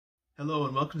Hello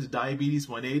and welcome to Diabetes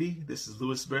 180. This is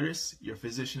Lewis Bertus, your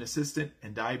physician assistant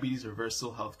and diabetes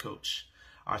reversal health coach.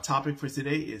 Our topic for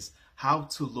today is how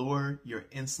to lower your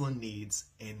insulin needs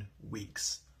in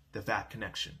weeks, the fat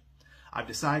connection. I've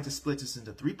decided to split this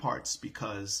into 3 parts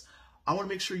because I want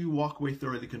to make sure you walk away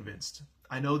thoroughly convinced.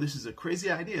 I know this is a crazy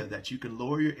idea that you can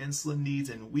lower your insulin needs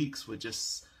in weeks with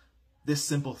just this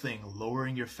simple thing,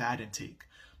 lowering your fat intake,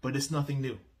 but it's nothing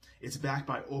new. It's backed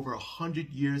by over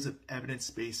 100 years of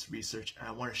evidence-based research, and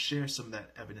I want to share some of that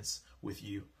evidence with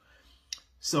you.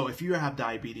 So if you have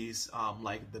diabetes,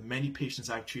 like the many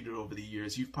patients I've treated over the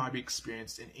years, you've probably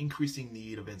experienced an increasing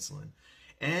need of insulin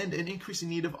and an increasing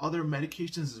need of other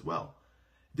medications as well.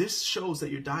 This shows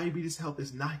that your diabetes health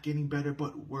is not getting better,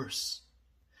 but worse.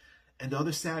 And the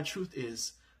other sad truth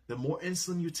is, the more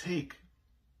insulin you take,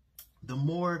 the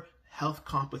more health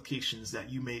complications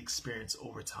that you may experience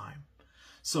over time.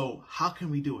 So how can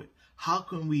we do it? How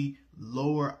can we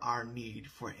lower our need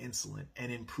for insulin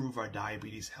and improve our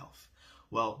diabetes health?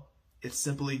 Well, it's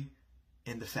simply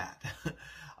in the fat.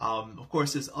 Of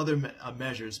course, there's other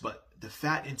measures, but the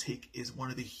fat intake is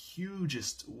one of the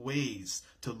hugest ways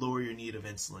to lower your need of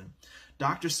insulin.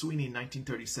 Dr. Sweeney in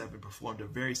 1937 performed a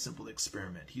very simple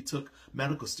experiment. He took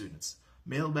medical students,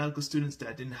 male medical students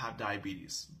that didn't have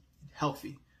diabetes,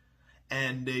 healthy,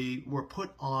 and they were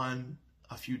put on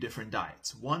a few different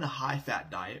diets. One, a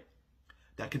high-fat diet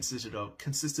that consisted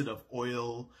of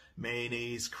oil,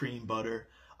 mayonnaise, cream, butter.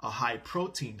 A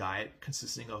high-protein diet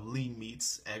consisting of lean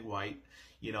meats, egg white,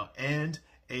 and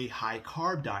a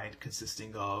high-carb diet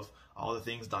consisting of all the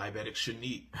things diabetics shouldn't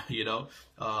eat,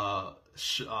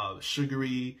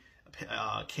 sugary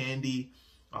candy,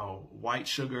 white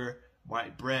sugar,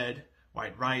 white bread,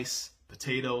 white rice,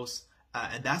 potatoes.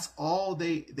 And that's all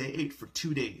they ate for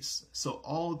 2 days. So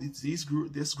all this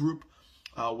group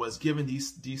was given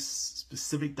these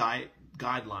specific diet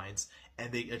guidelines,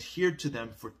 and they adhered to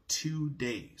them for 2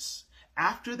 days.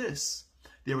 After this,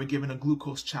 they were given a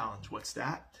glucose challenge. What's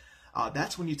that?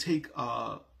 That's when you take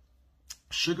a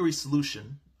sugary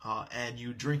solution and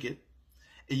you drink it.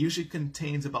 It usually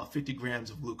contains about 50 grams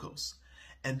of glucose.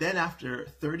 And then after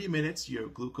 30 minutes, your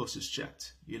glucose is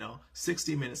checked.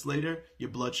 60 minutes later, your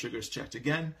blood sugar is checked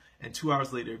again. And 2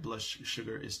 hours later, your blood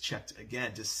sugar is checked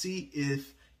again to see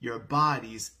if your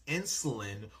body's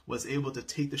insulin was able to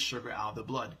take the sugar out of the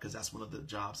blood, because that's one of the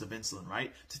jobs of insulin,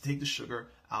 right? To take the sugar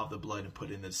out of the blood and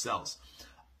put it in the cells.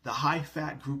 The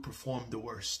high-fat group performed the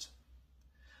worst.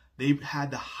 They had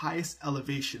the highest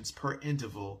elevations per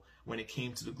interval when it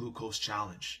came to the glucose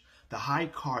challenge. The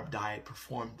high-carb diet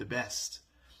performed the best.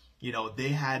 They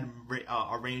had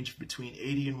a range between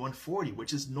 80 and 140,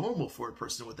 which is normal for a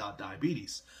person without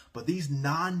diabetes. But these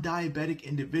non-diabetic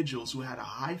individuals who had a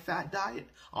high-fat diet,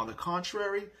 on the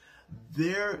contrary,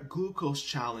 their glucose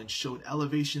challenge showed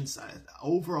elevations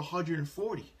over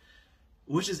 140,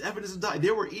 which is evidence of diabetes.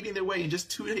 They were eating their way in just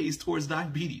 2 days towards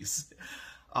diabetes.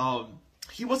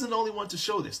 He wasn't the only one to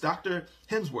show this. Dr.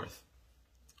 Hemsworth,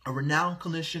 a renowned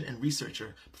clinician and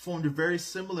researcher, performed a very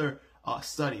similar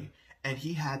study, and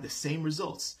he had the same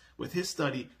results. With his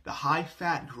study, the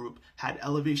high-fat group had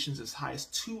elevations as high as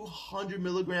 200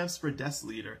 milligrams per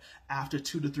deciliter after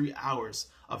 2 to 3 hours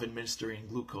of administering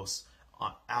glucose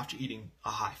after eating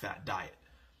a high-fat diet.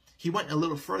 He went a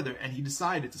little further, and he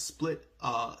decided to split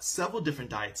several different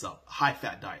diets up,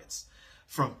 high-fat diets,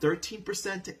 from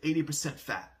 13% to 80%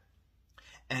 fat.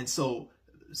 And so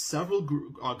several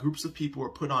groups of people were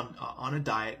put on a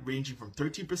diet ranging from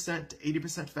 13% to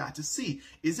 80% fat to see,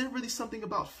 is there really something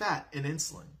about fat and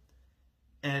insulin?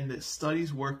 And the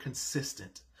studies were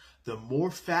consistent. The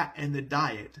more fat in the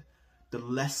diet, the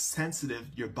less sensitive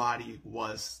your body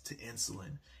was to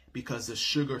insulin, because the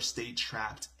sugar stayed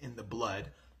trapped in the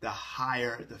blood, the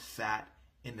higher the fat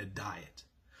in the diet.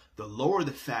 The lower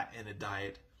the fat in the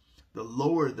diet, the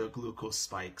lower the glucose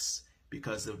spikes,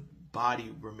 because the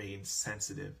body remains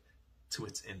sensitive to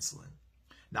its insulin.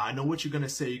 Now, I know what you're going to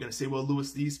say. You're going to say, well,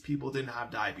 Lewis, these people didn't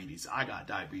have diabetes. I got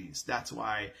diabetes. That's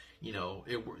why,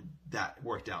 that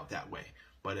worked out that way.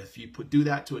 But if you do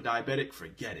that to a diabetic,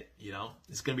 forget it.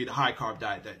 It's going to be the high carb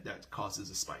diet that causes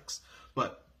the spikes.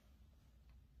 But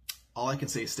all I can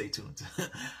say is stay tuned.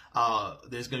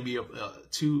 There's going to be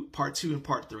part 2 and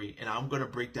part 3, and I'm going to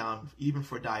break down, even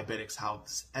for diabetics, how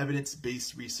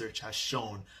evidence-based research has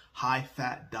shown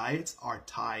high-fat diets are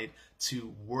tied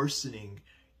to worsening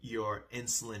your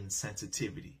insulin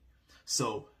sensitivity.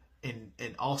 So,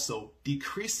 and also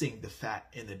decreasing the fat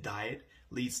in the diet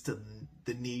leads to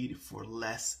the need for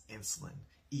less insulin,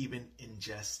 even in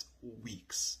just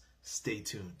weeks. Stay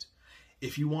tuned.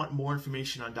 If you want more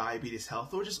information on diabetes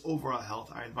health or just overall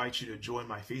health, I invite you to join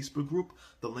my Facebook group.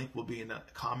 The link will be in the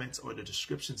comments or the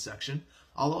description section.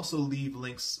 I'll also leave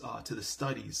links to the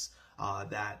studies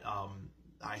that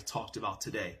I talked about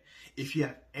today. If you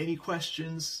have any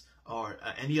questions or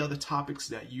any other topics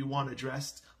that you want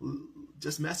addressed,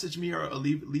 just message me or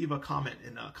leave a comment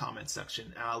in the comment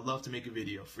section, and I'd love to make a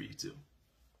video for you too.